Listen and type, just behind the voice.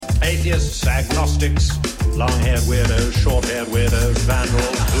atheists, agnostics, long-haired weirdos, short-haired weirdos,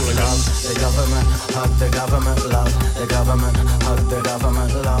 vandals, hooligans. The government, hug the government, love the government, hug the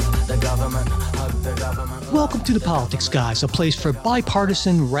government, love the government, hug the government. Welcome to The Politics Guys, a place for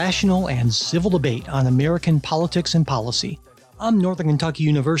bipartisan, rational, and civil debate on American politics and policy. I'm Northern Kentucky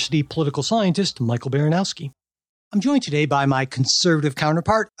University political scientist Michael Baranowski. I'm joined today by my conservative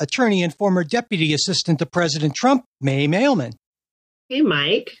counterpart, attorney and former deputy assistant to President Trump, May Mailman. Hey,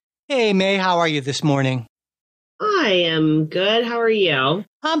 Mike. Hey, May, how are you this morning? I am good. How are you?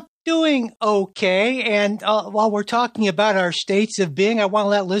 I'm doing okay. And while we're talking about our states of being, I want to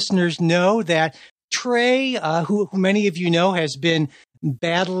let listeners know that Trey, who many of you know, has been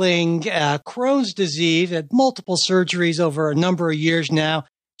battling Crohn's disease, had multiple surgeries over a number of years now.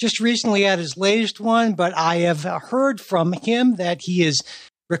 Just recently had his latest one, but I have heard from him that he is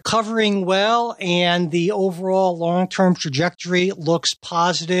recovering well and the overall long-term trajectory looks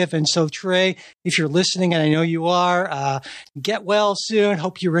positive. And so, Trey, if you're listening, and I know you are, get well soon.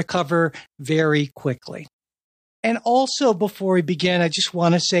 Hope you recover very quickly. And also, before we begin, I just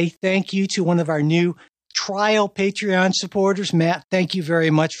want to say thank you to one of our new trial Patreon supporters. Matt, thank you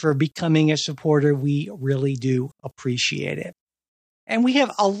very much for becoming a supporter. We really do appreciate it. And we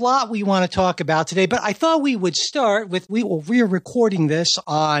have a lot we want to talk about today, but I thought we would start with, we're recording this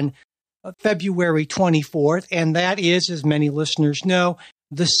on February 24th, and that is, as many listeners know,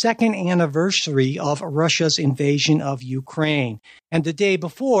 the second anniversary of Russia's invasion of Ukraine. And the day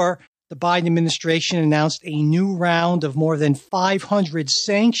before, the Biden administration announced a new round of more than 500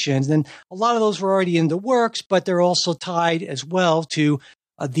 sanctions, and a lot of those were already in the works, but they're also tied as well to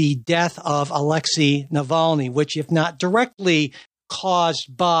the death of Alexei Navalny, which, if not directly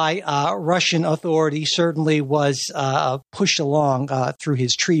caused by Russian authorities, certainly was pushed along through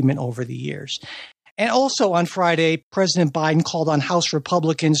his treatment over the years. And also on Friday, President Biden called on House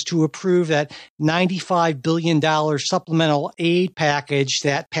Republicans to approve that $95 billion supplemental aid package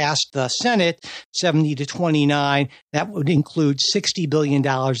that passed the Senate, 70-29. That would include $60 billion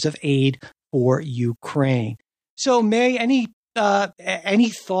of aid for Ukraine. So, May, any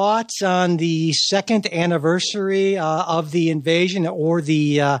thoughts on the second anniversary of the invasion or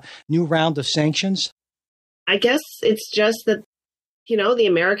the new round of sanctions? I guess it's just that, the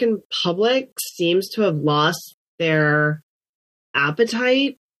American public seems to have lost their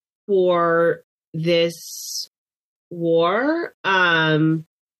appetite for this war. And,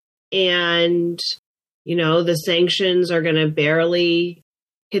 the sanctions are going to barely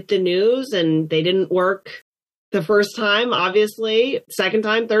hit the news, and they didn't work the first time, obviously, second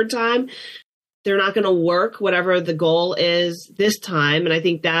time, third time. They're not going to work, whatever the goal is this time. And I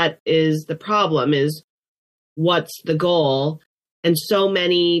think that is the problem, is what's the goal? And so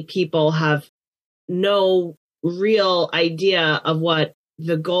many people have no real idea of what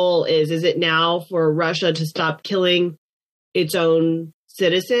the goal is. Is it now for Russia to stop killing its own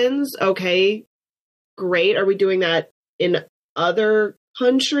citizens? Okay, great. Are we doing that in other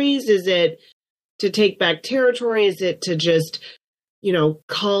countries? Is it to take back territory? Is it to just,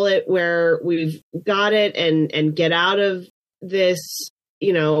 call it where we've got it and get out of this,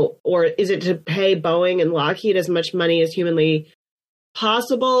 or is it to pay Boeing and Lockheed as much money as humanly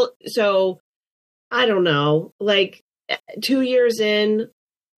possible? So I don't know, 2 years in,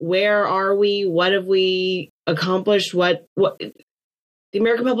 where are we? What have we accomplished? What the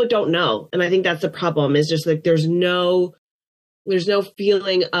American public don't know. And I think that's the problem, is just there's no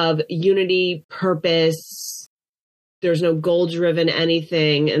feeling of unity, purpose. There's no goal-driven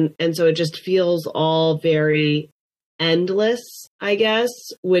anything. And so it just feels all very endless, I guess,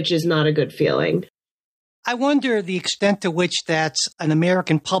 which is not a good feeling. I wonder the extent to which that's an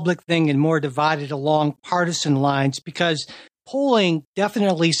American public thing and more divided along partisan lines, because polling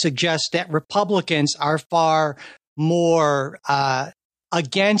definitely suggests that Republicans are far more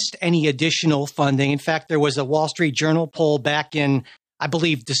against any additional funding. In fact, there was a Wall Street Journal poll back in, I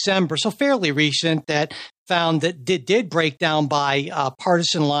believe, December, so fairly recent, that found that did break down by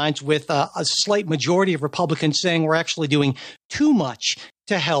partisan lines, with a slight majority of Republicans saying we're actually doing too much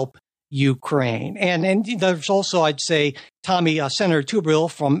to help Ukraine. And there's also, I'd say, Senator Tuberville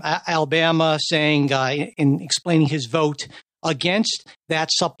from Alabama saying, in explaining his vote against that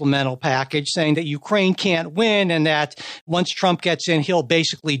supplemental package, saying that Ukraine can't win and that once Trump gets in, he'll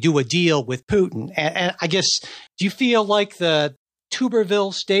basically do a deal with Putin. And I guess, do you feel like the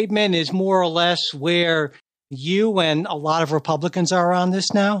Tuberville statement is more or less where you and a lot of Republicans are on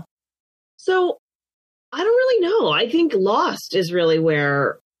this now? So I don't really know. I think lost is really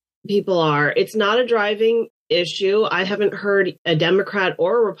where people are. It's not a driving issue. I haven't heard a Democrat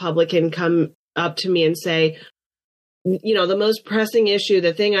or a Republican come up to me and say, the most pressing issue,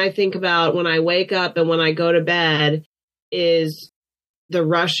 the thing I think about when I wake up and when I go to bed is the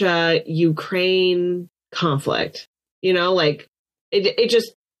Russia-Ukraine conflict. Like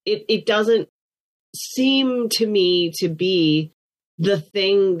it doesn't seem to me to be the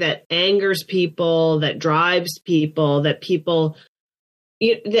thing that angers people, that drives people, that people,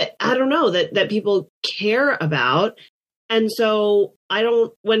 that I don't know, that people care about. And so I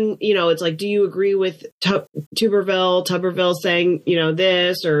don't, when, it's like, do you agree with Tuberville saying,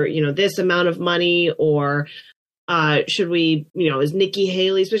 this, or, this amount of money, or should we, is Nikki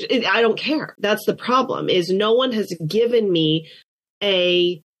Haley special? I don't care. That's the problem, is no one has given me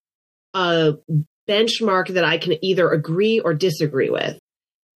a benchmark that I can either agree or disagree with.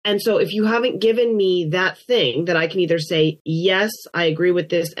 And so if you haven't given me that thing that I can either say, yes, I agree with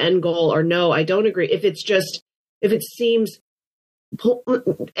this end goal, or no, I don't agree. If it seems,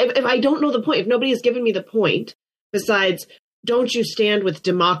 if I don't know the point, if nobody has given me the point besides, don't you stand with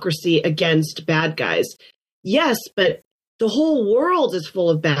democracy against bad guys? Yes, but the whole world is full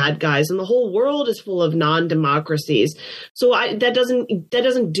of bad guys, and the whole world is full of non-democracies. So that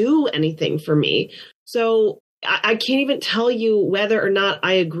doesn't do anything for me. So I can't even tell you whether or not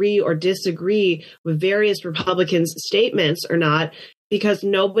I agree or disagree with various Republicans' statements or not, because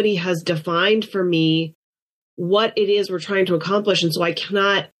nobody has defined for me what it is we're trying to accomplish. And so I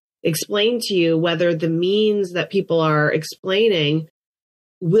cannot explain to you whether the means that people are explaining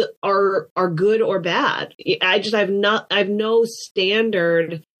are good or bad. I have no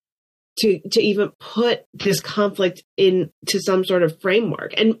standard to even put this conflict into some sort of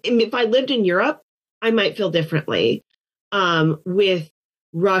framework. And if I lived in Europe, I might feel differently, with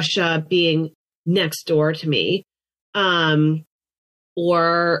Russia being next door to me,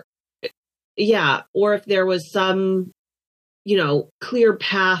 or if there was some, clear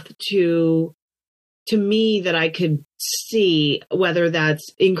path to me that I could see, whether that's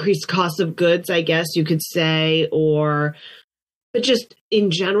increased cost of goods, I guess you could say, but just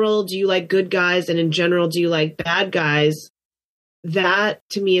in general, do you like good guys? And in general, do you like bad guys? That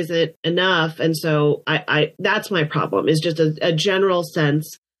to me isn't enough. And so I that's my problem, is just a general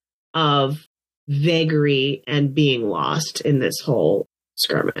sense of vagary and being lost in this whole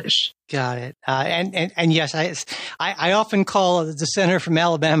skirmish. Got it. And yes, I often call the senator from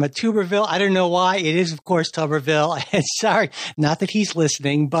Alabama Tuberville. I don't know why. It is, of course, Tuberville. Sorry, not that he's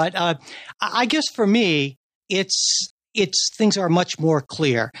listening, but I guess for me, it's things are much more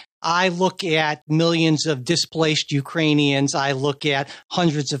clear. I look at millions of displaced Ukrainians. I look at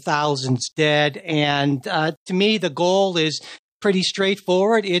hundreds of thousands dead. And to me, the goal is pretty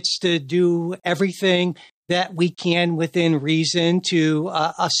straightforward. It's to do everything that we can within reason to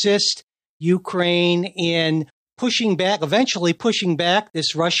assist Ukraine in eventually pushing back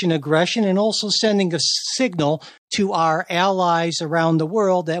this Russian aggression, and also sending a signal to our allies around the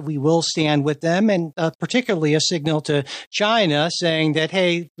world that we will stand with them, and particularly a signal to China saying that,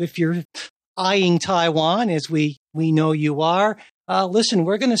 hey, if you're eyeing Taiwan, as we know you are, listen,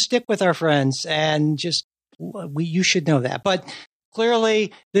 we're going to stick with our friends, and you should know that. But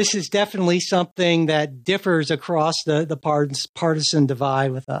clearly, this is definitely something that differs across the partisan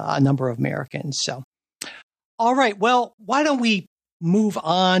divide with a number of Americans. So, all right, well, why don't we move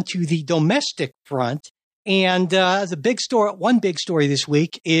on to the domestic front? And one big story this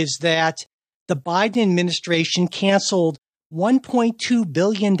week is that the Biden administration canceled $1.2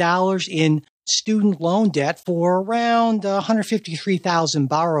 billion in student loan debt for around 153,000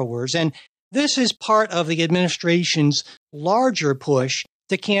 borrowers. And this is part of the administration's larger push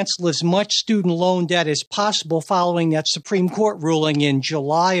to cancel as much student loan debt as possible following that Supreme Court ruling in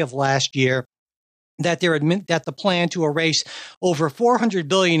July of last year that the plan to erase over $400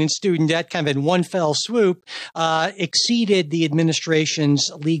 billion in student debt, kind of in one fell swoop, exceeded the administration's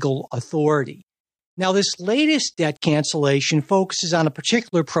legal authority. Now, this latest debt cancellation focuses on a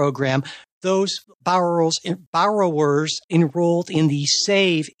particular program. Those borrowers enrolled in the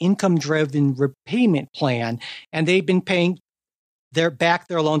SAVE income-driven repayment plan, and they've been paying their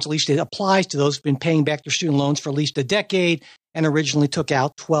loans, at least it applies to those who've been paying back their student loans for at least a decade and originally took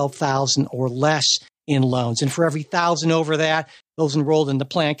out $12,000 or less in loans. And for every $1,000 over that, those enrolled in the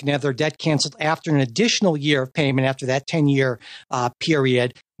plan can have their debt canceled after an additional year of payment after that 10-year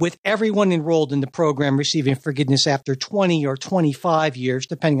period, with everyone enrolled in the program receiving forgiveness after 20 or 25 years,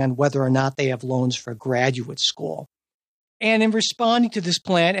 depending on whether or not they have loans for graduate school. And in responding to this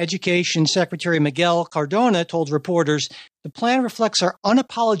plan, Education Secretary Miguel Cardona told reporters, the plan reflects our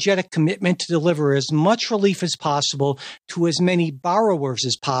unapologetic commitment to deliver as much relief as possible to as many borrowers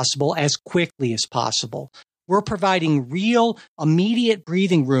as possible, as quickly as possible. We're providing real, immediate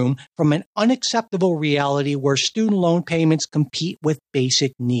breathing room from an unacceptable reality where student loan payments compete with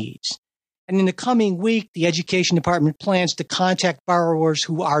basic needs. And in the coming week, the Education Department plans to contact borrowers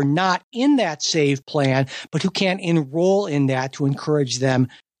who are not in that SAVE plan, but who can enroll in that to encourage them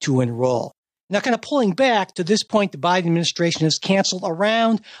to enroll. Now, kind of pulling back to this point, the Biden administration has canceled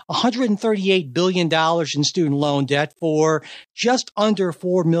around $138 billion in student loan debt for just under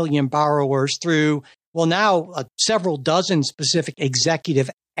 4 million borrowers through, well, now several dozen specific executive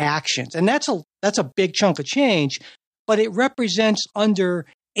actions. And that's a big chunk of change, but it represents under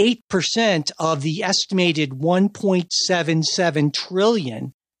 8% of the estimated $1.77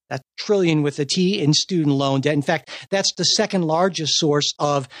 trillion, that trillion with a T, in student loan debt. In fact, that's the second largest source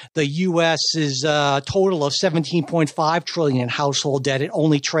of the U.S.'s total of $17.5 trillion in household debt. It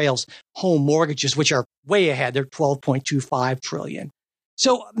only trails home mortgages, which are way ahead. They're $12.25 trillion.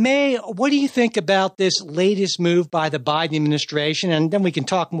 So, May, what do you think about this latest move by the Biden administration? And then we can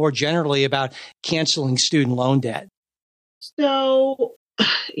talk more generally about canceling student loan debt. So,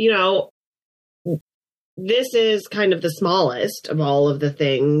 this is kind of the smallest of all of the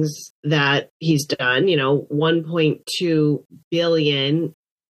things that he's done, 1.2 billion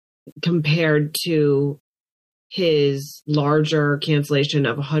compared to his larger cancellation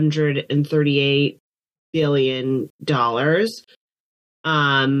of $138 billion.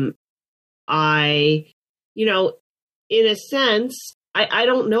 In a sense, I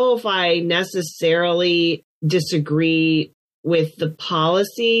don't know if I necessarily disagree with the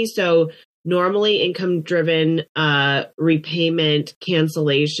policy. So normally income-driven repayment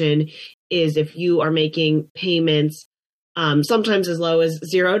cancellation is if you are making payments sometimes as low as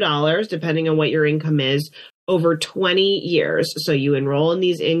 $0, depending on what your income is, over 20 years. So you enroll in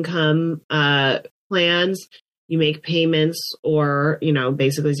these income plans, you make payments or,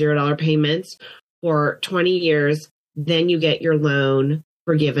 basically $0 payments for 20 years, then you get your loan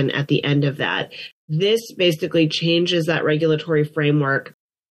forgiven at the end of that. This basically changes that regulatory framework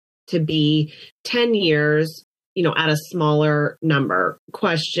to be 10 years, at a smaller number.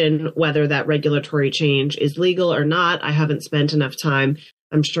 Question whether that regulatory change is legal or not. I haven't spent enough time.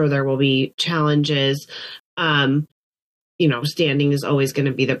 I'm sure there will be challenges. Standing is always going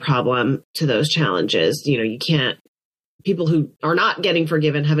to be the problem to those challenges. You can't, people who are not getting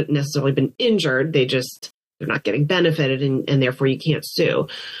forgiven haven't necessarily been injured. They're not getting benefited and therefore you can't sue.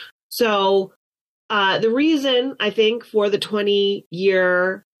 So the reason I think for the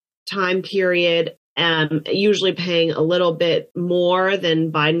 20-year time period, usually paying a little bit more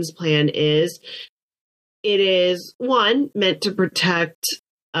than Biden's plan is, it is, one, meant to protect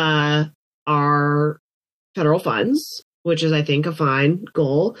our federal funds, which is, I think, a fine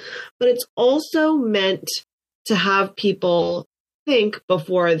goal, but it's also meant to have people think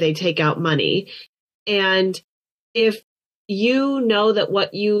before they take out money. And if you know that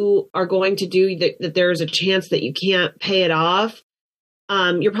what you are going to do, that there's a chance that you can't pay it off,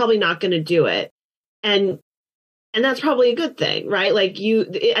 you're probably not going to do it. And that's probably a good thing, right?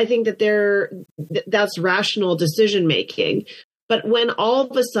 I think that that's rational decision making. But when all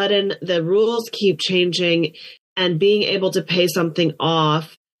of a sudden the rules keep changing and being able to pay something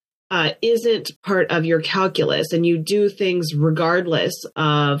off isn't part of your calculus, and you do things regardless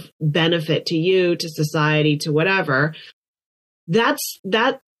of benefit to you, to society, to whatever, that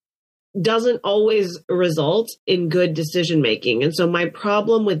doesn't always result in good decision making. And so my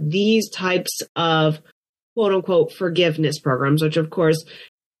problem with these types of quote unquote forgiveness programs, which of course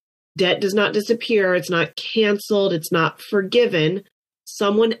debt does not disappear, it's not canceled, it's not forgiven.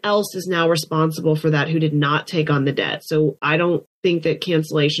 Someone else is now responsible for that who did not take on the debt. So I don't think that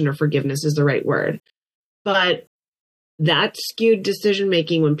cancellation or forgiveness is the right word. But that skewed decision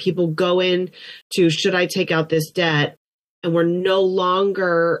making when people go in to, should I take out this debt? And we're no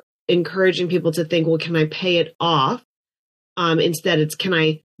longer encouraging people to think, well, can I pay it off? Instead, it's, can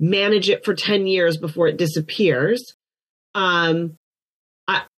I manage it for 10 years before it disappears? I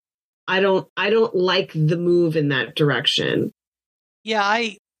don't like the move in that direction. Yeah,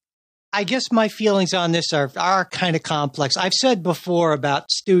 I guess my feelings on this are kind of complex. I've said before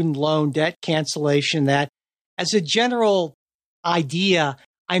about student loan debt cancellation that as a general idea,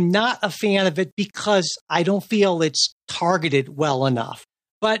 I'm not a fan of it because I don't feel it's targeted well enough.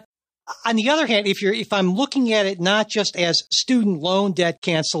 But on the other hand, if I'm looking at it not just as student loan debt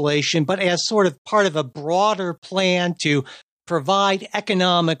cancellation, but as sort of part of a broader plan to provide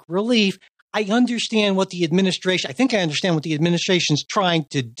economic relief, I understand what the administration, I think I understand what the administration's trying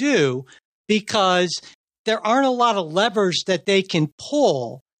to do, because there aren't a lot of levers that they can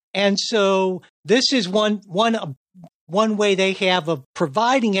pull. And so this is one one way they have of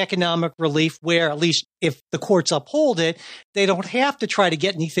providing economic relief where, at least if the courts uphold it, they don't have to try to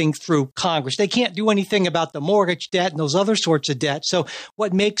get anything through Congress. They can't do anything about the mortgage debt and those other sorts of debt. So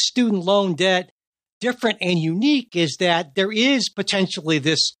what makes student loan debt different and unique is that there is potentially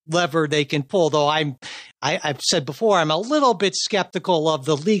this lever they can pull, though I've said before, I'm a little bit skeptical of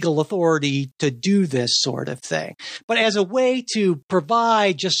the legal authority to do this sort of thing. But as a way to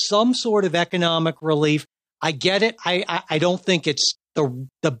provide just some sort of economic relief, I get it. I don't think it's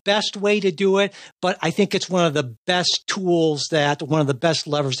the best way to do it, but I think it's one of the best tools one of the best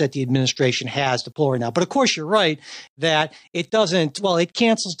levers that the administration has to pull right now. But of course, you're right that it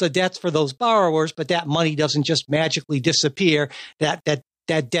cancels the debts for those borrowers, but that money doesn't just magically disappear. That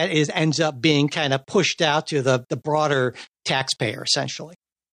debt ends up being kind of pushed out to the broader taxpayer, essentially.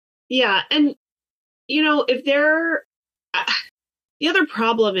 Yeah. And, the other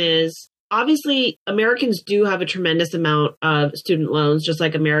problem is, obviously, Americans do have a tremendous amount of student loans, just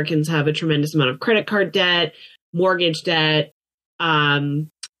like Americans have a tremendous amount of credit card debt, mortgage debt, car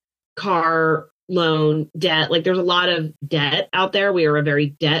loan debt. Like, there's a lot of debt out there. We are a very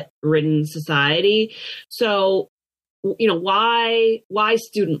debt-ridden society. So, why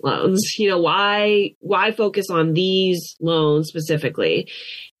student loans? Why focus on these loans specifically?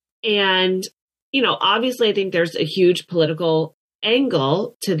 And, obviously, I think there's a huge political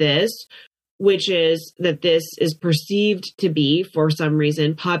angle to this, which is that this is perceived to be, for some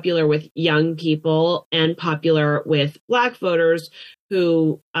reason, popular with young people and popular with Black voters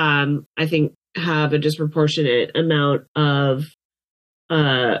who I think have a disproportionate amount of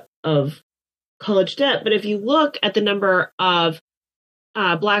college debt. But if you look at the number of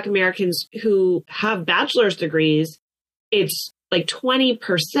Black Americans who have bachelor's degrees, it's like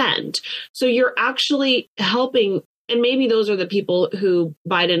 20%. So you're actually helping. And maybe those are the people who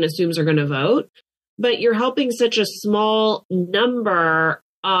Biden assumes are going to vote, but you're helping such a small number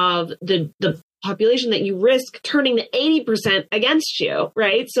of the population that you risk turning the 80% against you,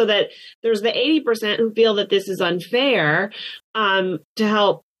 right? So that there's the 80% who feel that this is unfair to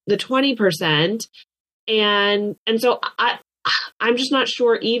help the 20%. And so I'm just not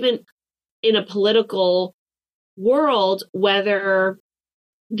sure, even in a political world, whether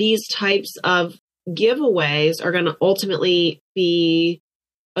these types of giveaways are going to ultimately be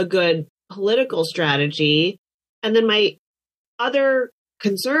a good political strategy. And then my other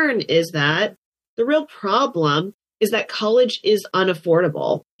concern is that the real problem is that college is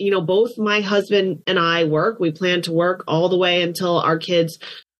unaffordable. Both my husband and I work. We plan to work all the way until our kids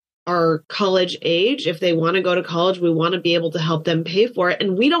are college age. If they want to go to college, we want to be able to help them pay for it.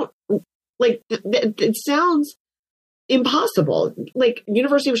 And we don't it sounds impossible. Like,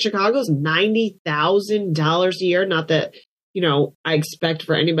 University of Chicago is $90,000 a year. Not that, I expect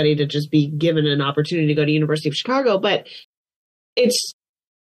for anybody to just be given an opportunity to go to University of Chicago, but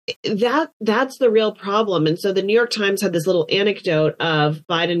that's the real problem. And so the New York Times had this little anecdote of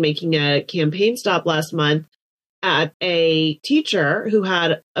Biden making a campaign stop last month at a teacher who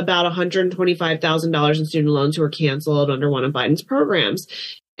had about $125,000 in student loans who were canceled under one of Biden's programs.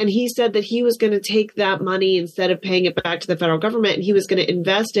 And he said that he was going to take that money, instead of paying it back to the federal government, and he was going to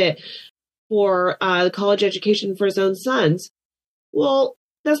invest it for college education for his own sons. Well,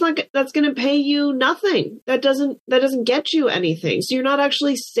 that's going to pay you nothing. That doesn't get you anything. So you're not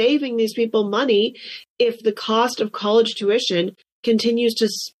actually saving these people money if the cost of college tuition continues to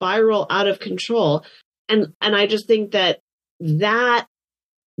spiral out of control. And I just think that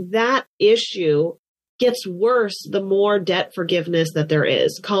issue gets worse the more debt forgiveness that there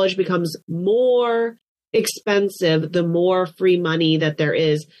is. College becomes more expensive the more free money that there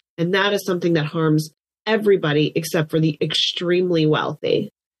is. And that is something that harms everybody except for the extremely wealthy.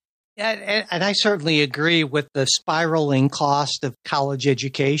 Yeah, and I certainly agree with the spiraling cost of college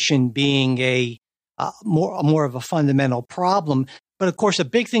education being a more of a fundamental problem. But of course, a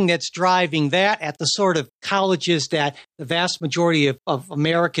big thing that's driving that at the sort of colleges that the vast majority of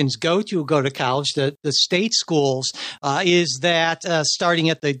Americans go to college, the state schools, is that starting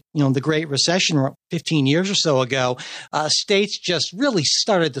at the Great Recession 15 years or so ago, states just really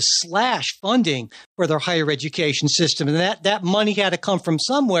started to slash funding for their higher education system. And that money had to come from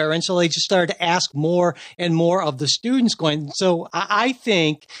somewhere. And so they just started to ask more and more of the students going. So I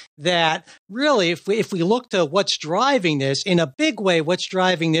think that really, if we look to what's driving this, in a big way, what's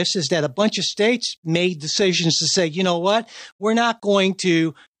driving this is that a bunch of states made decisions to say, you know what, we're not going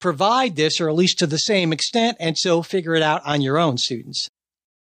to provide this, or at least to the same extent. And so figure it out on your own, students.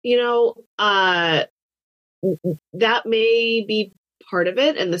 That may be part of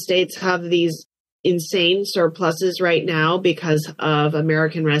it. And the states have these insane surpluses right now because of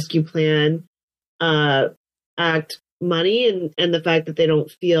American Rescue Plan Act money and the fact that they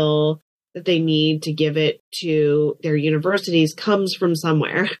don't feel that they need to give it to their universities comes from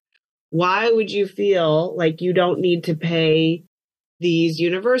somewhere. Why would you feel like you don't need to pay these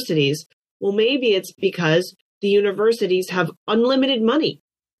universities? Well, maybe it's because the universities have unlimited money.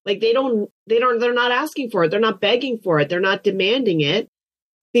 Like they're not asking for it. They're not begging for it. They're not demanding it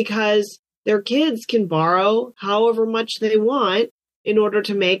because their kids can borrow however much they want in order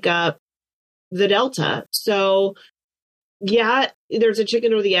to make up the delta. So yeah, there's a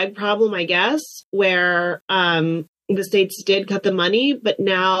chicken or the egg problem, I guess, where the states did cut the money, but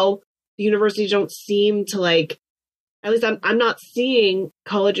now the universities don't seem to like, at least I'm not seeing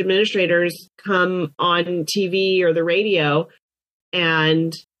college administrators come on TV or the radio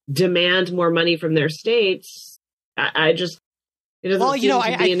and demand more money from their states. It doesn't seem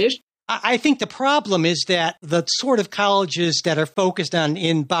to be an issue. I think the problem is that the sort of colleges that are focused on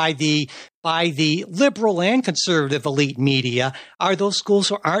by the liberal and conservative elite media are those schools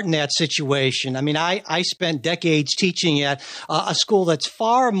who aren't in that situation. I mean, I spent decades teaching at a school that's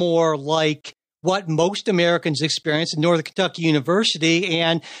far more like what most Americans experience at Northern Kentucky University,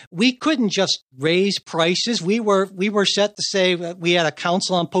 and we couldn't just raise prices. We were set to say we had a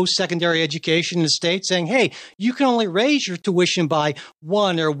council on post-secondary education in the state saying, hey, you can only raise your tuition by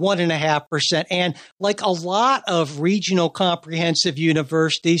 1 or 1.5%. And like a lot of regional comprehensive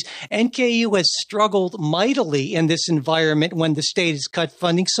universities, NKU has struggled mightily in this environment when the state has cut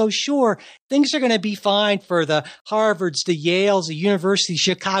funding. So sure, things are going to be fine for the Harvards, the Yales, the University of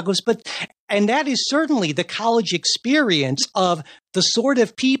Chicago's, and that is certainly the college experience of the sort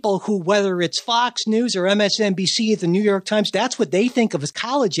of people who, whether it's Fox News or MSNBC or the New York Times, that's what they think of as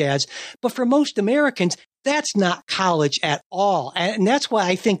college ads. But for most Americans, that's not college at all. And that's why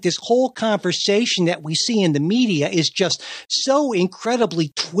I think this whole conversation that we see in the media is just so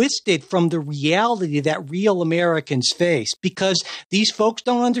incredibly twisted from the reality that real Americans face, because these folks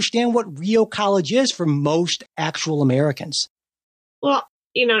don't understand what real college is for most actual Americans. Well,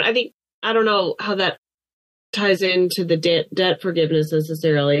 I don't know how that ties into the debt forgiveness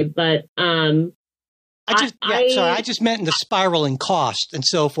necessarily, but I just meant in the spiraling cost and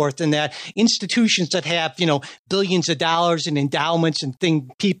so forth, and that institutions that have billions of dollars in endowments and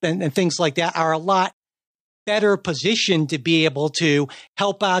things like that are a lot better positioned to be able to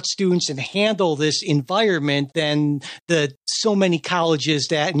help out students and handle this environment than the so many colleges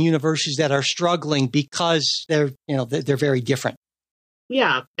and universities that are struggling because they're very different.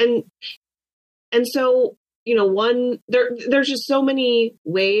 Yeah. And so, there's just so many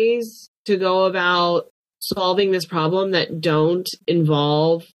ways to go about solving this problem that don't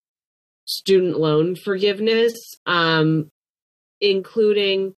involve student loan forgiveness,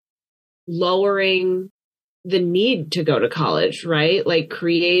 including lowering the need to go to college, right? Like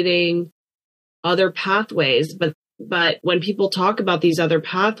creating other pathways. But when people talk about these other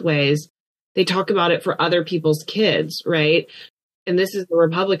pathways, they talk about it for other people's kids, right? And this is the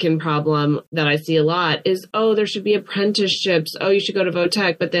Republican problem that I see a lot is, there should be apprenticeships. You should go to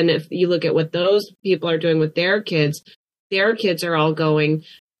Votech. But then if you look at what those people are doing with their kids are all going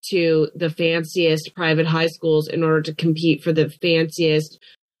to the fanciest private high schools in order to compete for the fanciest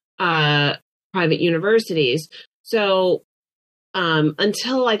private universities. So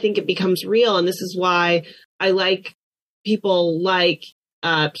until I think it becomes real, and this is why I like people like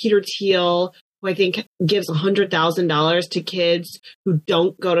Peter Thiel, who I think gives $100,000 to kids who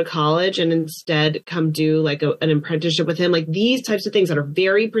don't go to college and instead come do like an apprenticeship with him. Like these types of things that are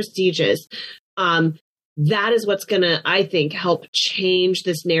very prestigious. That is what's going to, I think, help change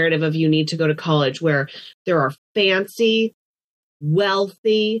this narrative of you need to go to college, where there are fancy,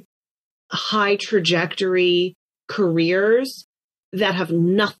 wealthy, high trajectory careers that have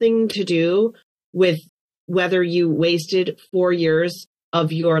nothing to do with whether you wasted 4 years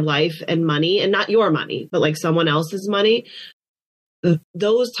of your life and money, and not your money, but like someone else's money.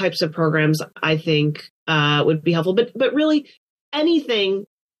 Those types of programs, I think, would be helpful. But really, anything,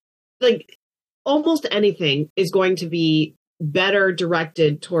 like almost anything, is going to be better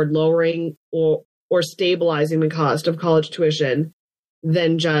directed toward lowering or stabilizing the cost of college tuition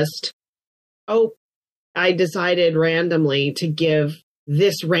than just, I decided randomly to give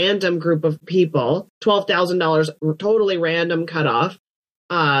this random group of people $12,000, totally random cutoff,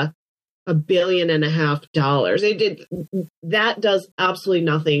 $1.5 billion. That does absolutely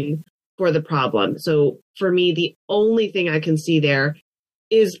nothing for the problem. So for me, the only thing I can see there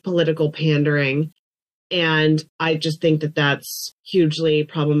is political pandering. And I just think that that's hugely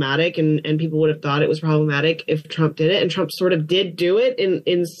problematic. And people would have thought it was problematic if Trump did it. And Trump sort of did do it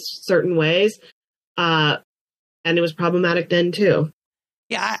in certain ways. And it was problematic then, too.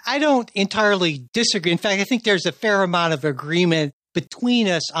 Yeah, I don't entirely disagree. In fact, I think there's a fair amount of agreement between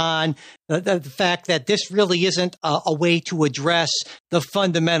us on the fact that this really isn't a way to address the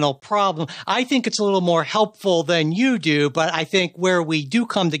fundamental problem. I think it's a little more helpful than you do, but I think where we do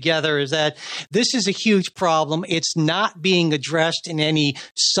come together is that this is a huge problem. It's not being addressed in any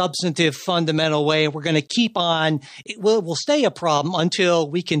substantive, fundamental way. We're going to keep on. It will stay a problem until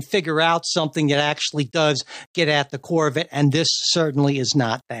we can figure out something that actually does get at the core of it, and this certainly is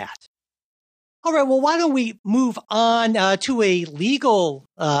not that. All right, well, why don't we move on to a legal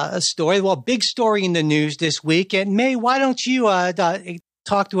story? Well, big story in the news this week. And May, why don't you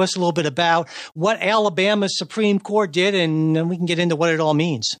talk to us a little bit about what Alabama's Supreme Court did, and then we can get into what it all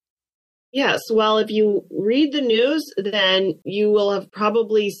means. Yes, well, if you read the news, then you will have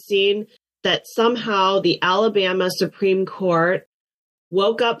probably seen that somehow the Alabama Supreme Court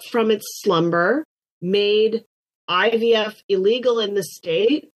woke up from its slumber, made IVF illegal in the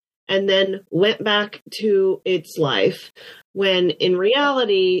state, and then went back to its life, when in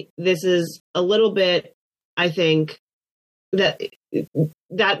reality, this is a little bit, I think, that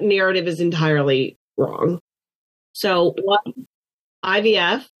narrative is entirely wrong. So what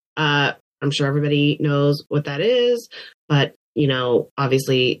IVF, I'm sure everybody knows what that is, but,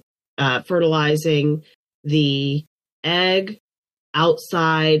 obviously fertilizing the egg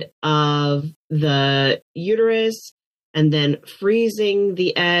outside of the uterus and then freezing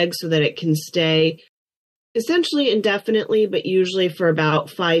the egg so that it can stay essentially indefinitely, but usually for about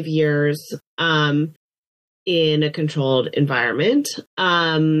 5 years in a controlled environment.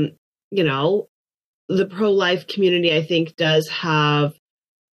 The pro-life community, I think, does have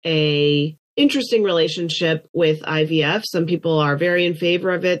a interesting relationship with IVF. Some people are very in favor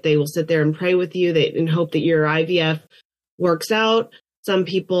of it. They will sit there and pray with you and hope that your IVF works out. Some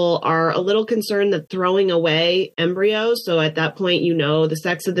people are a little concerned that throwing away embryos. So at that point, the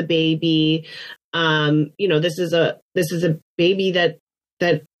sex of the baby. This is a baby that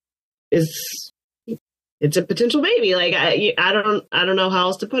is, it's a potential baby. Like I don't know how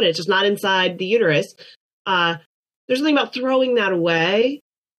else to put it. It's just not inside the uterus. There's something about throwing that away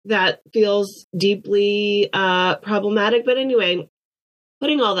that feels deeply problematic. But anyway,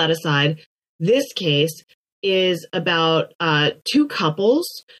 putting all that aside, this case is about two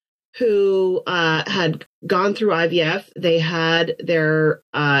couples who had gone through IVF. They had their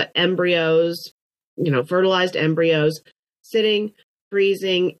embryos, fertilized embryos, sitting,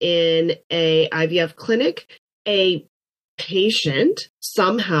 freezing in a IVF clinic. A patient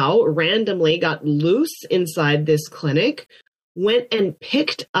somehow randomly got loose inside this clinic, went and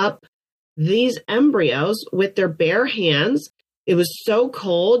picked up these embryos with their bare hands. It was so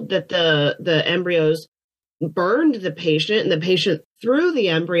cold that the embryos burned the patient, and the patient threw the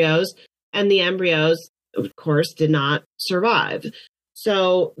embryos, and the embryos, of course, did not survive.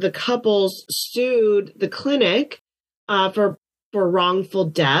 So the couples sued the clinic for wrongful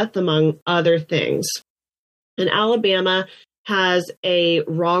death, among other things. And Alabama has a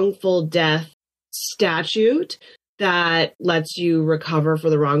wrongful death statute that lets you recover for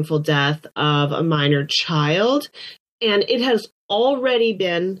the wrongful death of a minor child. And it has already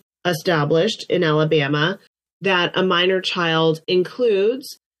been established in Alabama that a minor child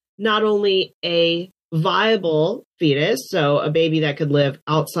includes not only a viable fetus, so a baby that could live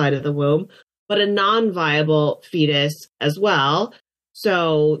outside of the womb, but a non-viable fetus as well.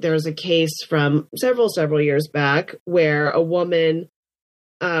 So there's a case from several years back where a woman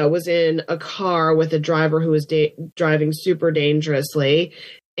was in a car with a driver who was driving super dangerously,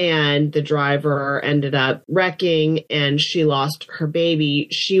 and the driver ended up wrecking and she lost her baby.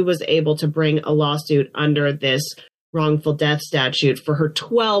 She was able to bring a lawsuit under this wrongful death statute for her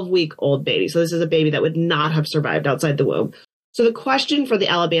 12-week-old baby. So this is a baby that would not have survived outside the womb. So the question for the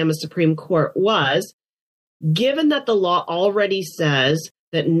Alabama Supreme Court was, given that the law already says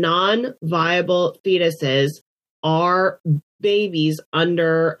that non-viable fetuses are babies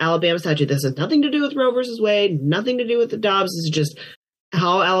under Alabama statute, this has nothing to do with Roe versus Wade, nothing to do with the Dobbs. This is just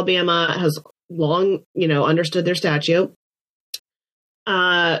how Alabama has long, understood their statute.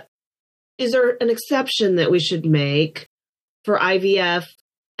 Is there an exception that we should make for IVF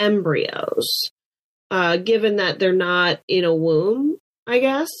embryos, given that they're not in a womb, I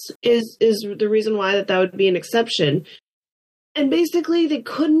guess, is the reason why that would be an exception. And basically, they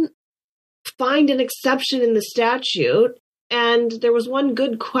couldn't find an exception in the statute. And there was one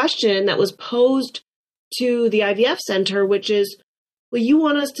good question that was posed to the IVF center, which is, well, you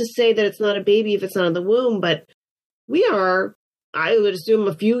want us to say that it's not a baby if it's not in the womb, but we are, I would assume,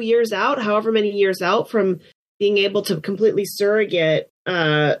 a few years out, however many years out from being able to completely surrogate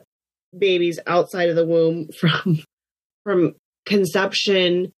babies outside of the womb from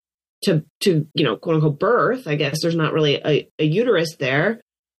conception to quote unquote birth, I guess there's not really a uterus there.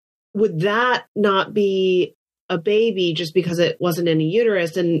 Would that not be a baby just because it wasn't in a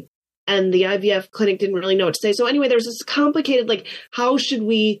uterus? And the IVF clinic didn't really know what to say. So anyway, there's this complicated, like, how should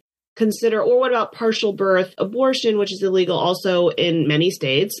we consider, or what about partial birth abortion, which is illegal also in many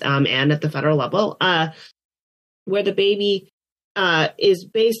states and at the federal level, where the baby is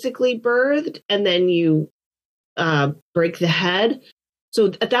basically birthed and then you break the head. So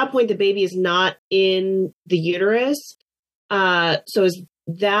at that point, the baby is not in the uterus. So is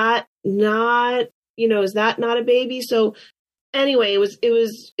that not a baby? So anyway,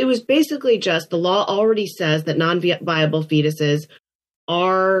 it was basically just the law already says that non-viable fetuses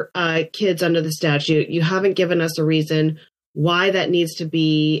are kids under the statute. You haven't given us a reason why that needs to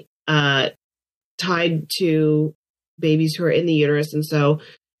be tied to babies who are in the uterus. And so,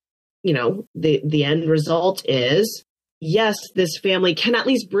 the end result is, yes, this family can at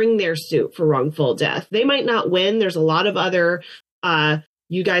least bring their suit for wrongful death. They might not win. There's a lot of other,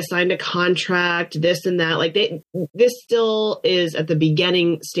 you guys signed a contract, this and that. Like this still is at the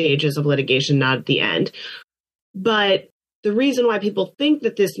beginning stages of litigation, not at the end. But the reason why people think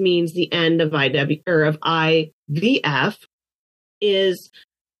that this means the end of IVF is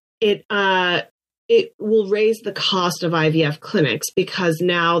it will raise the cost of IVF clinics, because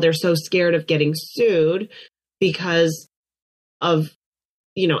now they're so scared of getting sued because of,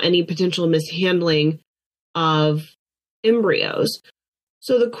 any potential mishandling of embryos.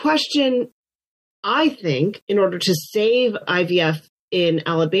 So the question, I think, in order to save IVF in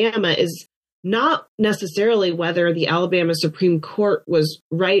Alabama is not necessarily whether the Alabama Supreme Court was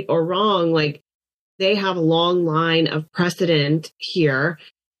right or wrong. Like, they have a long line of precedent here.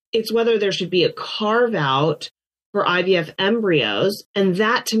 It's whether there should be a carve out for IVF embryos. And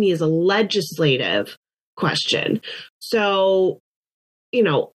that to me is a legislative question. So,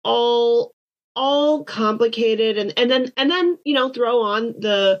 all complicated and then, throw on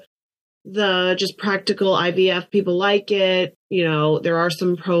the just practical IVF. People like it. There are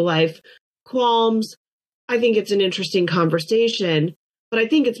some pro-life qualms. I think it's an interesting conversation, but I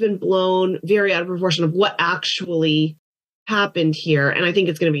think it's been blown very out of proportion of what actually happened here. And I think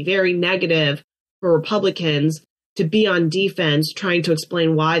it's going to be very negative for Republicans to be on defense trying to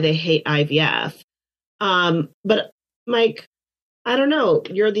explain why they hate IVF. But Mike, I don't know.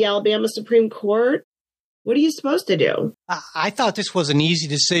 You're the Alabama Supreme Court. What are you supposed to do? I thought this was an easy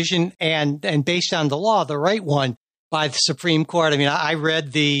decision and based on the law, the right one by the Supreme Court. I mean, I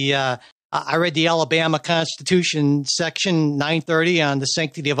read the Alabama Constitution, Section 930 on the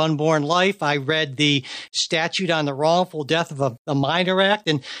sanctity of unborn life. I read the statute on the wrongful death of a minor act,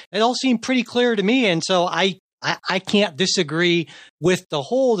 and it all seemed pretty clear to me. And so I can't disagree with the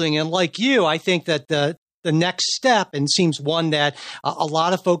holding. And like you, I think that the next step, and seems one that a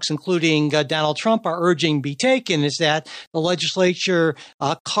lot of folks, including Donald Trump, are urging be taken, is that the legislature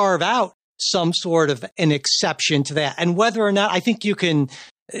carve out some sort of an exception to that. And whether or not, I think you can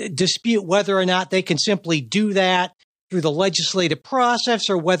dispute whether or not they can simply do that through the legislative process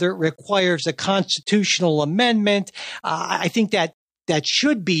or whether it requires a constitutional amendment. I think that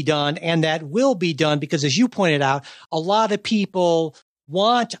should be done and that will be done because, as you pointed out, a lot of people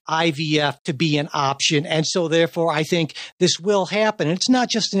want IVF to be an option. And so therefore, I think this will happen. And it's not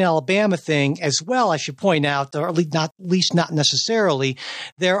just an Alabama thing as well, I should point out, or at least not necessarily.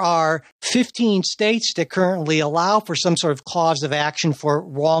 There are 15 states that currently allow for some sort of cause of action for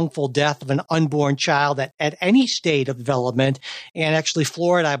wrongful death of an unborn child at any state of development. And actually,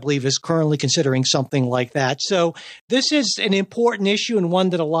 Florida, I believe, is currently considering something like that. So this is an important issue and one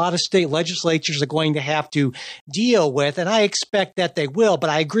that a lot of state legislatures are going to have to deal with. And I expect that they will.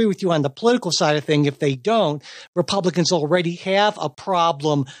 But I agree with you on the political side of things. If they don't, Republicans already have a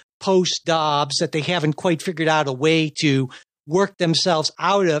problem post-Dobbs that they haven't quite figured out a way to work themselves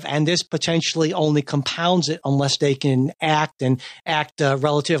out of. And this potentially only compounds it unless they can act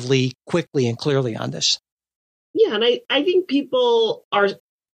relatively quickly and clearly on this. Yeah. And I think people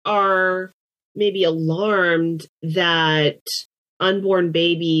are maybe alarmed that unborn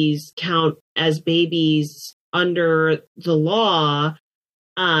babies count as babies under the law.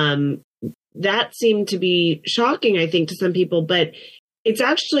 That seemed to be shocking, I think, to some people, but it's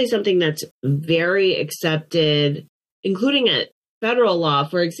actually something that's very accepted, including at federal law.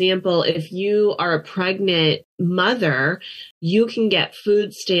 For example, if you are a pregnant mother, you can get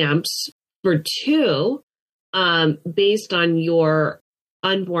food stamps for two, based on your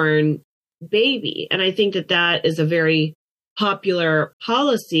unborn baby. And I think that is a very popular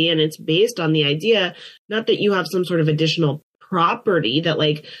policy, and it's based on the idea, not that you have some sort of additional property that,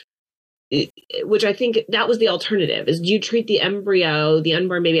 like, which I think that was the alternative, is do you treat the embryo, the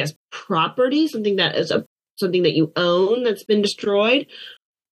unborn baby, as property, something that is something that you own that's been destroyed,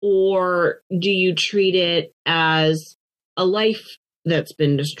 or do you treat it as a life that's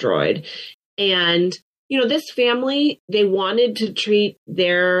been destroyed? And, this family, they wanted to treat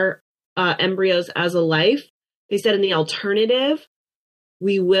their embryos as a life. They said in the alternative,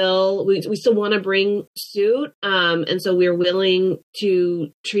 we still want to bring suit. And so we're willing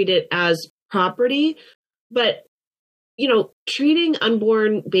to treat it as property. But, treating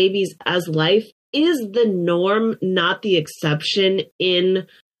unborn babies as life is the norm, not the exception in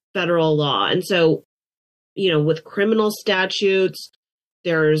federal law. And so, with criminal statutes,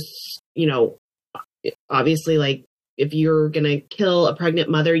 there's, obviously, like, if you're going to kill a pregnant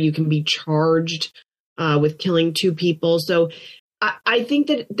mother, you can be charged with killing two people. So I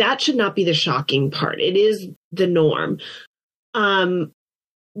think that should not be the shocking part. It is the norm.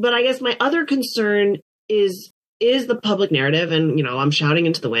 But I guess my other concern is the public narrative. And, I'm shouting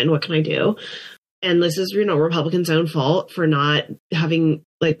into the wind. What can I do? And this is, Republicans' own fault for not having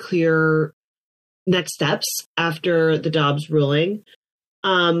like clear next steps after the Dobbs ruling.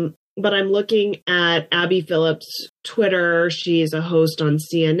 But I'm looking at Abby Phillips' Twitter. She's a host on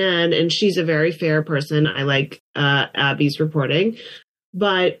CNN, and she's a very fair person. I like Abby's reporting.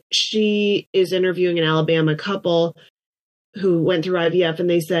 But she is interviewing an Alabama couple who went through IVF, and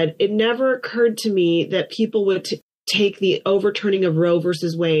they said, it never occurred to me that people would take the overturning of Roe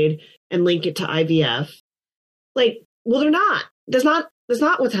versus Wade and link it to IVF. Like, well, they're not. That's not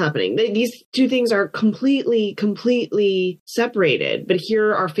what's happening. These two things are completely separated. But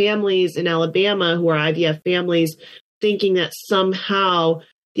here are families in Alabama who are IVF families thinking that somehow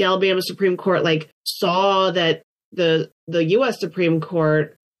the Alabama Supreme Court saw that the U.S. Supreme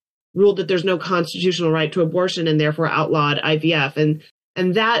Court ruled that there's no constitutional right to abortion and therefore outlawed IVF.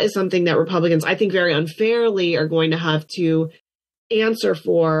 And that is something that Republicans, I think, very unfairly are going to have to answer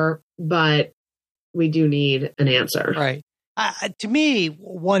for. But we do need an answer. Right. To me,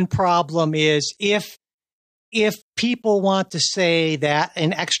 one problem is if people want to say that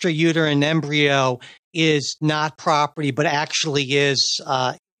an extrauterine embryo is not property, but actually is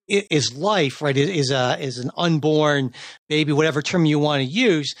life, right? Is an unborn baby, whatever term you want to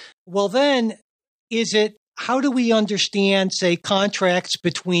use. Well, then how do we understand, say, contracts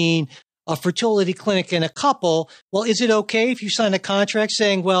between a fertility clinic and a couple? Well, is it okay if you sign a contract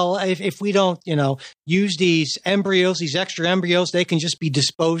saying, well, if we don't, use these embryos, these extra embryos, they can just be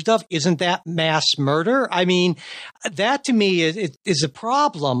disposed of? Isn't that mass murder? I mean, that to me is a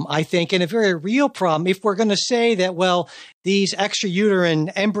problem, I think, and a very real problem. If we're going to say that, well, these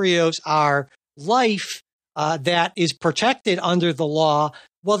extrauterine embryos are life that is protected under the law,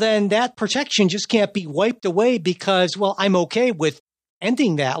 well, then that protection just can't be wiped away because, well, I'm okay with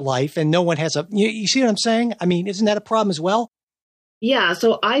ending that life and no one has you see what I'm saying? I mean, isn't that a problem as well? Yeah.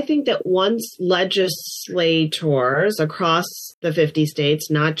 So I think that once legislators across the 50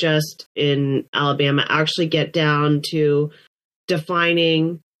 states, not just in Alabama, actually get down to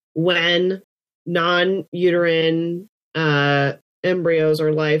defining when non-uterine embryos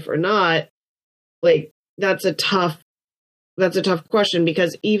are life or not, that's a tough question,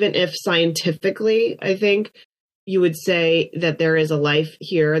 because even if scientifically, I think you would say that there is a life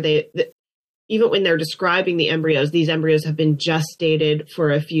here. Even when they're describing the embryos, these embryos have been gestated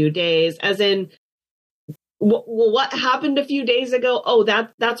for a few days, as in, what happened a few days ago? Oh,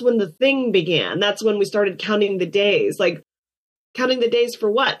 that's when the thing began. That's when we started counting the days. Counting the days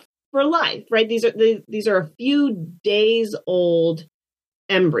for what? For life, right? These are a few days old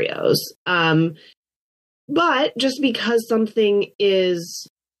embryos. But just because something is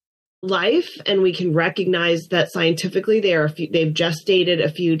life, and we can recognize that scientifically they've gestated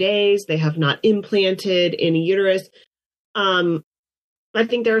a few days, they have not implanted in a uterus, I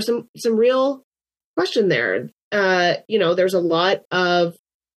think there's some real question there. There's a lot of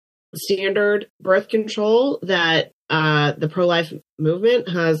standard birth control that the pro-life movement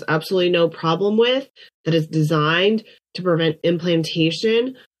has absolutely no problem with, that is designed to prevent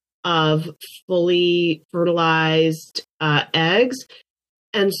implantation of fully fertilized eggs.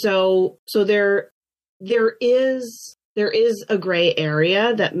 And so there is a gray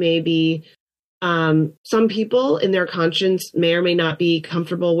area that maybe some people in their conscience may or may not be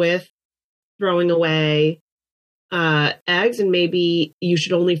comfortable with throwing away eggs, and maybe you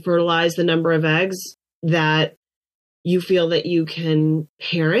should only fertilize the number of eggs that you feel that you can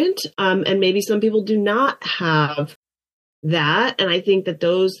parent. And maybe some people do not have that. And I think that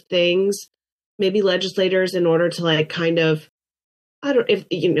those things, maybe legislators, in order to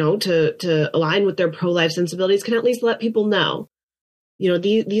to align with their pro-life sensibilities, can at least let people know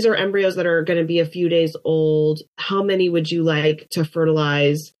these are embryos that are going to be a few days old. How many would you like to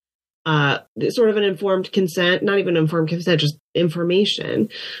fertilize? Sort of an informed consent, not even informed consent, just information.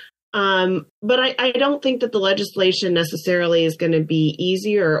 But I don't think that the legislation necessarily is going to be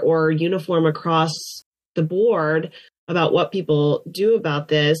easier or uniform across the board about what people do about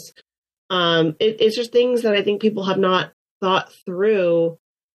this. It's just things that I think people have not thought through.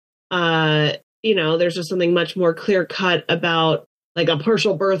 There's just something much more clear cut about like a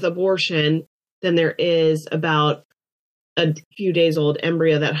partial birth abortion than there is about a few days old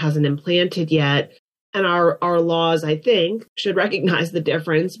embryo that hasn't implanted yet. And our laws, I think, should recognize the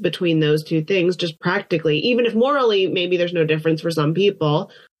difference between those two things, just practically, even if morally, maybe there's no difference for some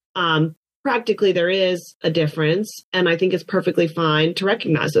people. Practically, there is a difference. And I think it's perfectly fine to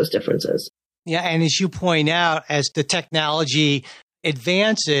recognize those differences. Yeah. And as you point out, as the technology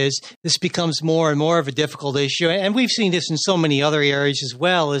advances, this becomes more and more of a difficult issue. And we've seen this in so many other areas as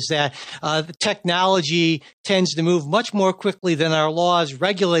well, is that the technology tends to move much more quickly than our laws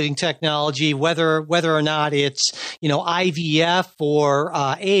regulating technology, whether or not it's, IVF or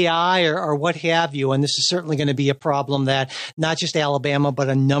AI or what have you. And this is certainly going to be a problem that not just Alabama, but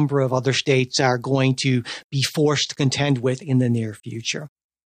a number of other states are going to be forced to contend with in the near future.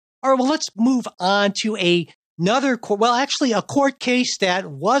 All right, well, let's move on to another a court case that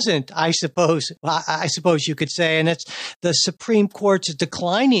wasn't, I suppose you could say, and it's the Supreme Court's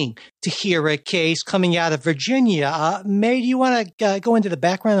declining to hear a case coming out of Virginia. May, do you want to go into the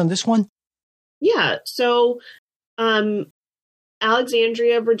background on this one? Yeah. So,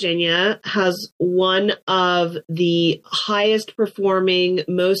 Alexandria, Virginia has one of the highest performing,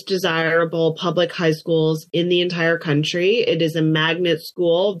 most desirable public high schools in the entire country. It is a magnet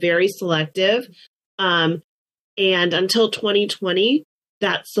school, very selective. And until 2020,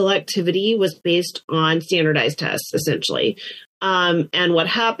 that selectivity was based on standardized tests, essentially. And what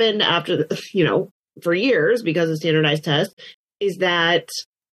happened after, for years because of standardized tests is that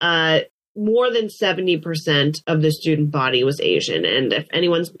more than 70% of the student body was Asian. And if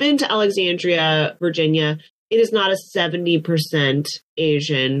anyone's been to Alexandria, Virginia, it is not a 70%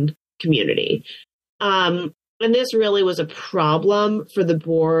 Asian community. And this really was a problem for the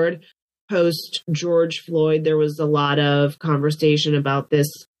board. Post George Floyd, there was a lot of conversation about this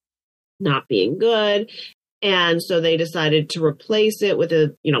not being good. And so they decided to replace it with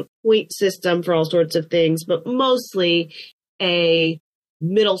a, point system for all sorts of things, but mostly a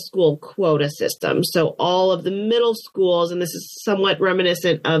middle school quota system. So all of the middle schools, and this is somewhat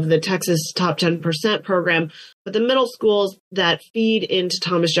reminiscent of the Texas Top 10% program, but the middle schools that feed into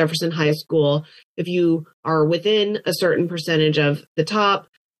Thomas Jefferson High School, if you are within a certain percentage of the top,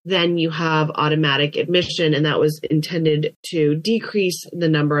 then you have automatic admission, and that was intended to decrease the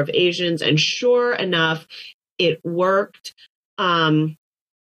number of Asians. And sure enough, it worked. The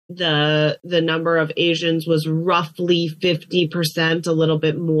number of Asians was roughly 50%, a little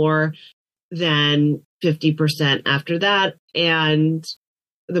bit more than 50% after that. And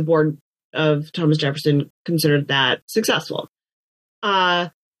the board of Thomas Jefferson considered that successful.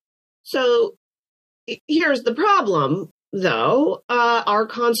 So here's the problem. Though our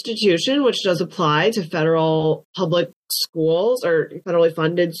Constitution, which does apply to federal public schools or federally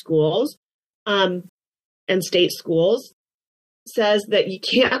funded schools and state schools, says that you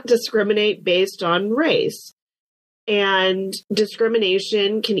can't discriminate based on race. And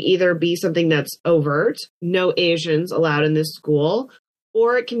discrimination can either be something that's overt, no Asians allowed in this school,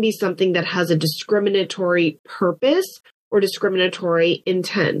 or it can be something that has a discriminatory purpose or discriminatory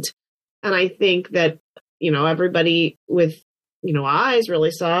intent. And I think that everybody with, eyes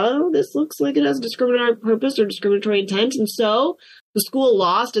really saw, oh, this looks like it has a discriminatory purpose or discriminatory intent. And so the school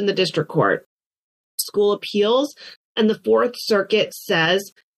lost in the district court. School appeals, and the Fourth Circuit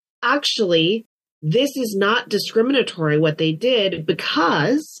says, actually, this is not discriminatory what they did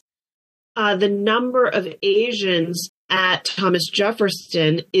because the number of Asians at Thomas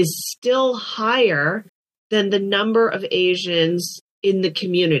Jefferson is still higher than the number of Asians in the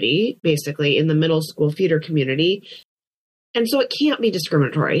community, basically in the middle school feeder community. And so it can't be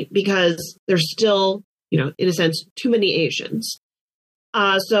discriminatory because there's still, in a sense, too many Asians.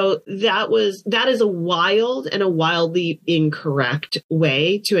 So that is a wild and a wildly incorrect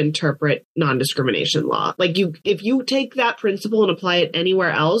way to interpret non-discrimination law. Like if you take that principle and apply it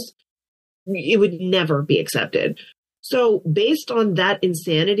anywhere else, it would never be accepted. So based on that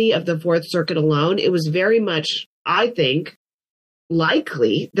insanity of the Fourth Circuit alone, it was very much, I think,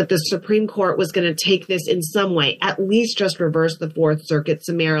 likely that the Supreme Court was going to take this in some way, at least just reverse the Fourth Circuit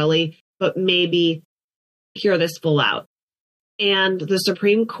summarily, but maybe hear this full out. And the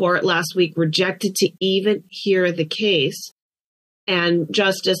Supreme Court last week rejected to even hear the case And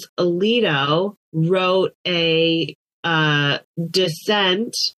Justice Alito wrote a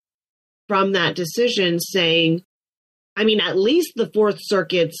dissent from that decision saying, I mean, at least the Fourth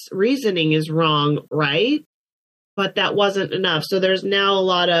Circuit's reasoning is wrong, right? But that wasn't enough. So there's now a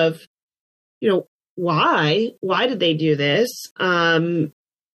lot of, why? Why did they do this? And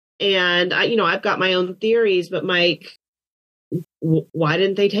I've got my own theories, but Mike, why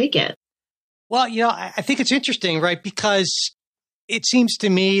didn't they take it? Well, I think it's interesting, right? Because it seems to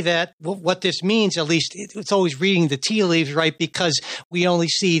me that what this means, at least it's always reading the tea leaves, right? Because we only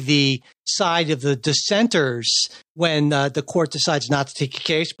see the side of the dissenters when the court decides not to take a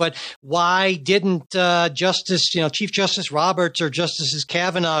case. But why didn't Chief Justice Roberts or Justices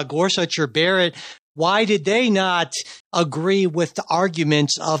Kavanaugh, Gorsuch, or Barrett, why did they not agree with the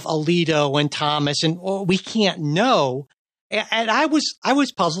arguments of Alito and Thomas? And we can't know. And I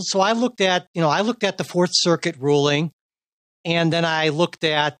was puzzled. So I looked at the Fourth Circuit ruling. And then I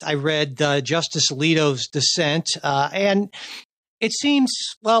read Justice Alito's dissent, and it seems,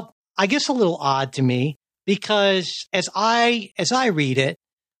 well, I guess a little odd to me because as I read it,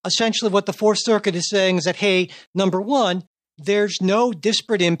 essentially what the Fourth Circuit is saying is that, hey, number one, there's no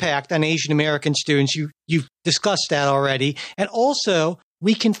disparate impact on Asian American students. You've discussed that already. And also,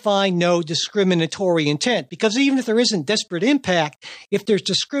 we can find no discriminatory intent because even if there isn't disparate impact, if there's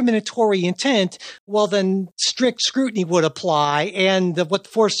discriminatory intent, well, then strict scrutiny would apply. And what the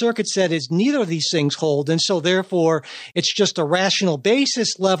Fourth Circuit said is neither of these things hold. And so therefore, it's just a rational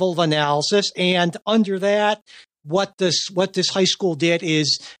basis level of analysis. And under that, what this high school did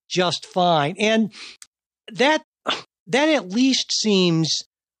is just fine. And that at least seems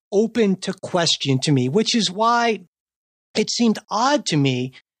open to question to me, which is why it seemed odd to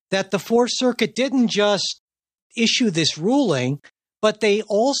me that the Fourth Circuit didn't just issue this ruling, but they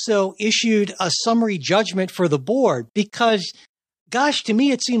also issued a summary judgment for the board because, gosh, to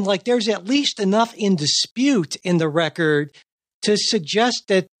me, it seemed like there's at least enough in dispute in the record to suggest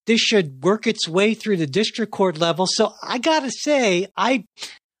that this should work its way through the district court level. So I got to say, I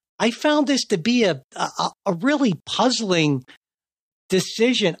found this to be a really puzzling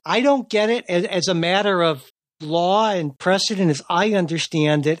decision. I don't get it as a matter of law and precedent as I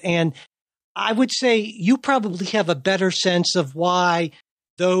understand it. And I would say you probably have a better sense of why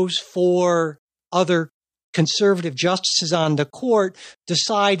those four other conservative justices on the court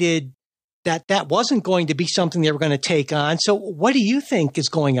decided that that wasn't going to be something they were going to take on. So what do you think is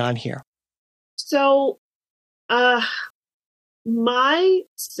going on here? So my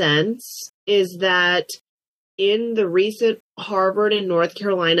sense is that in the recent Harvard and North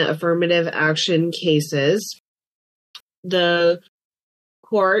Carolina affirmative action cases, the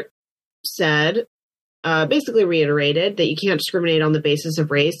court said, basically reiterated that you can't discriminate on the basis of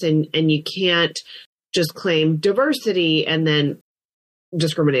race and you can't just claim diversity and then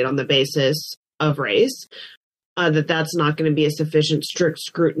discriminate on the basis of race, that's not going to be a sufficient strict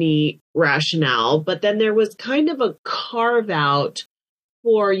scrutiny rationale. But then there was kind of a carve out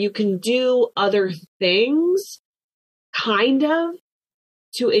for you can do other things, kind of,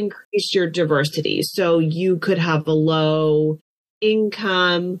 to increase your diversity. So you could have a low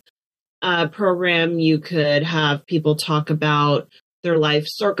income program. You could have people talk about their life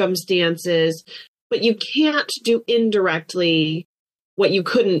circumstances, but you can't do indirectly what you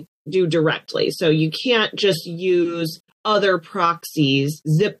couldn't do directly. So you can't just use other proxies,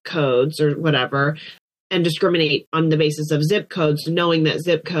 zip codes or whatever, and discriminate on the basis of zip codes, knowing that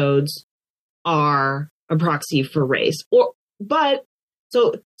zip codes are a proxy for race.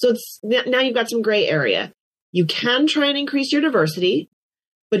 So it's, now you've got some gray area. You can try and increase your diversity,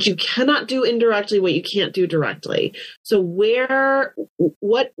 but you cannot do indirectly what you can't do directly. So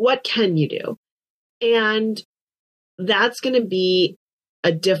what can you do? And that's going to be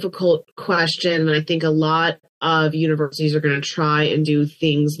a difficult question. And I think a lot of universities are going to try and do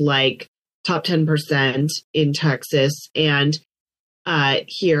things like top 10% in Texas and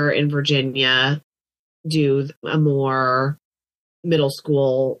here in Virginia do a more middle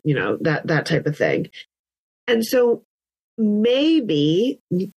school, that type of thing. And so maybe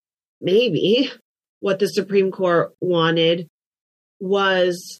what the Supreme Court wanted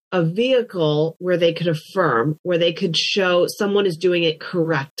was a vehicle where they could affirm, where they could show someone is doing it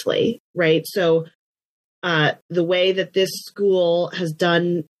correctly, right? So the way that this school has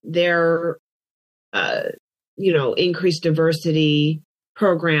done their, increased diversity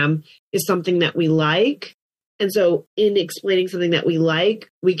program is something that we like. And so in explaining something that we like,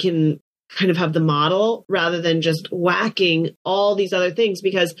 we can kind of have the model rather than just whacking all these other things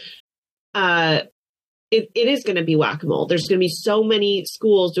because it is going to be whack-a-mole. There's going to be so many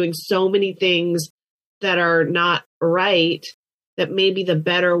schools doing so many things that are not right that maybe the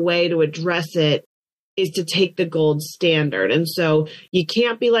better way to address it is to take the gold standard. And so you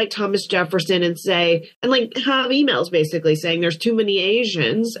can't be like Thomas Jefferson and say, and like have emails basically saying there's too many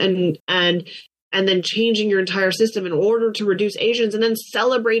Asians and then changing your entire system in order to reduce Asians and then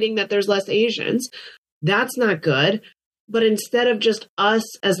celebrating that there's less Asians. That's not good. But instead of just us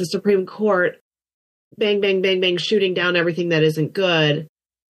as the Supreme Court, bang, bang, bang, bang, shooting down everything that isn't good,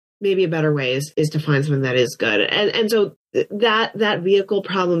 maybe a better way is to find something that is good. And so that vehicle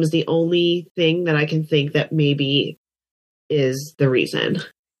problem is the only thing that I can think that maybe is the reason.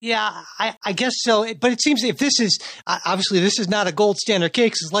 Yeah, I guess so. But it seems if this is, obviously this is not a gold standard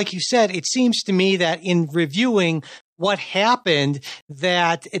case, because like you said, it seems to me that in reviewing what happened,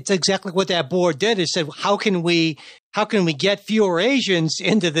 that it's exactly what that board did, is said, how can we get fewer Asians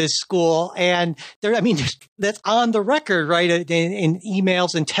into this school? And there, I mean, that's on the record, right? In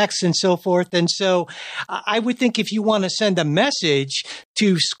emails and texts and so forth. And so I would think if you want to send a message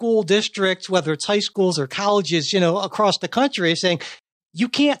to school districts, whether it's high schools or colleges, across the country, saying, you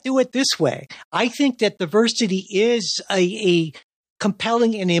can't do it this way. I think that diversity is a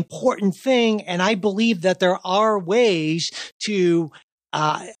compelling and important thing, and I believe that there are ways to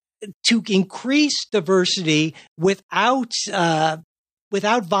increase diversity without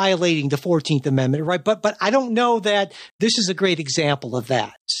violating the 14th Amendment, right? But I don't know that this is a great example of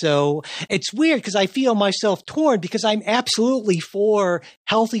that. So it's weird because I feel myself torn, because I'm absolutely for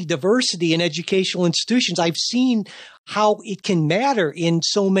healthy diversity in educational institutions. I've seen how it can matter in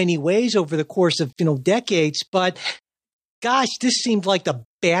so many ways over the course of, decades. But gosh, this seemed like the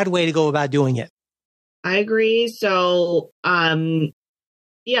bad way to go about doing it. I agree. So,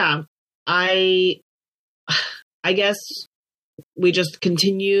 yeah, I guess we just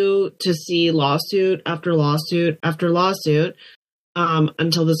continue to see lawsuit after lawsuit after lawsuit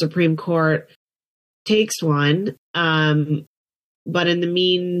until the Supreme Court takes one. But in the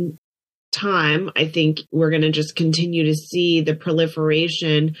meantime, I think we're going to just continue to see the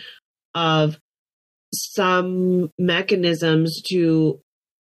proliferation of some mechanisms to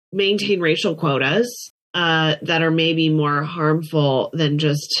maintain racial quotas that are maybe more harmful than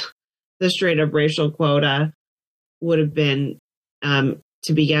just the straight up racial quota would have been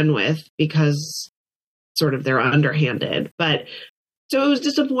to begin with, because sort of they're underhanded. But so it was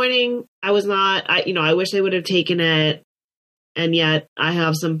disappointing. I wish they would have taken it. And yet I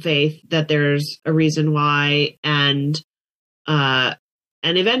have some faith that there's a reason why. And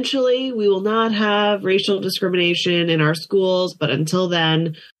eventually we will not have racial discrimination in our schools. But until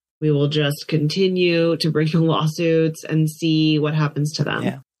then, we will just continue to bring the lawsuits and see what happens to them.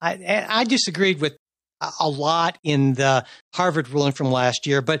 Yeah, I disagreed with a lot in the Harvard ruling from last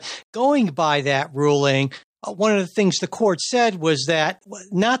year. But going by that ruling, one of the things the court said was that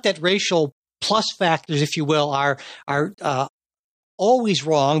not that racial plus factors, if you will, are always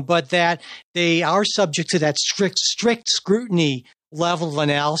wrong, but that they are subject to that strict scrutiny level of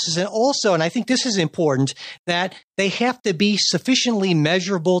analysis. And also, and I think this is important, that they have to be sufficiently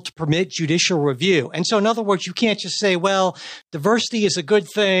measurable to permit judicial review. And so, in other words, you can't just say, well, diversity is a good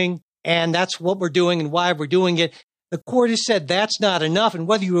thing, and that's what we're doing and why we're doing it. The court has said that's not enough. And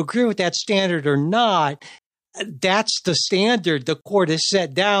whether you agree with that standard or not, that's the standard the court has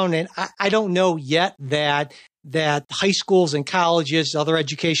set down. And I don't know yet that high schools and colleges, other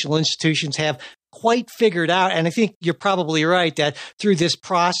educational institutions have quite figured out. And I think you're probably right that through this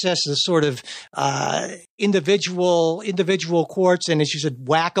process of sort of individual courts, and as you said,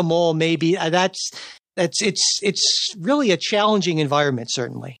 whack-a-mole, maybe it's really a challenging environment,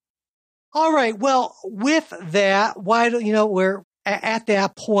 certainly. All right. Well, with that, we're at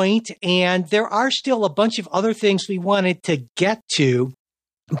that point, and there are still a bunch of other things we wanted to get to,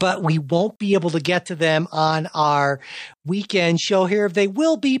 but we won't be able to get to them on our weekend show here. They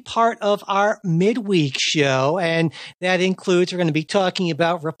will be part of our midweek show, and that includes, we're going to be talking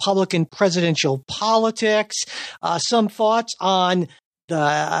about Republican presidential politics, some thoughts on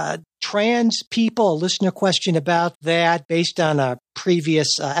the trans people, a listener question about that based on a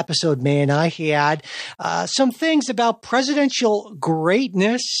previous episode May and I had, some things about presidential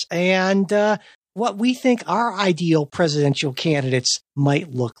greatness and what we think our ideal presidential candidates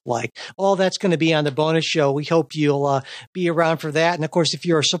might look like. All that's going to be on the bonus show. We hope you'll be around for that. And of course, if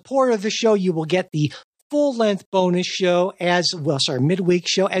you're a supporter of the show, you will get the full-length bonus show midweek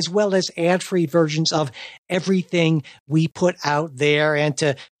show, as well as ad-free versions of everything we put out there. And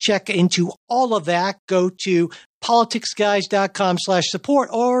to check into all of that, go to politicsguys.com/support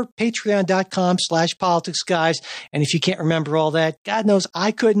or patreon.com/politicsguys. And if you can't remember all that, God knows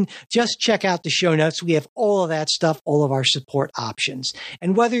I couldn't, just check out the show notes. We have all of that stuff, all of our support options.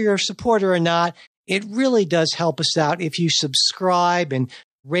 And whether you're a supporter or not, It really does help us out if you subscribe and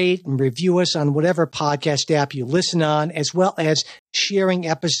rate and review us on whatever podcast app you listen on, as well as sharing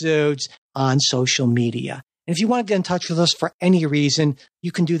episodes on social media. And if you want to get in touch with us for any reason,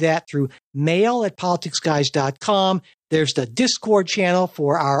 you can do that through mail@politicsguys.com. There's the Discord channel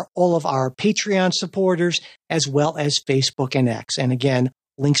for all of our Patreon supporters, as well as Facebook and X. And again,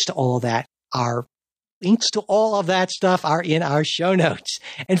 links to all of that stuff are in our show notes.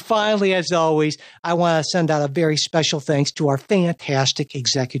 And finally, as always, I want to send out a very special thanks to our fantastic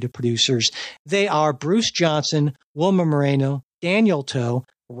executive producers. They are Bruce Johnson, Wilma Moreno, Daniel Toe,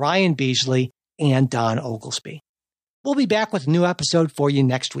 Ryan Beasley, and Don Oglesby. We'll be back with a new episode for you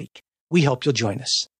next week. We hope you'll join us.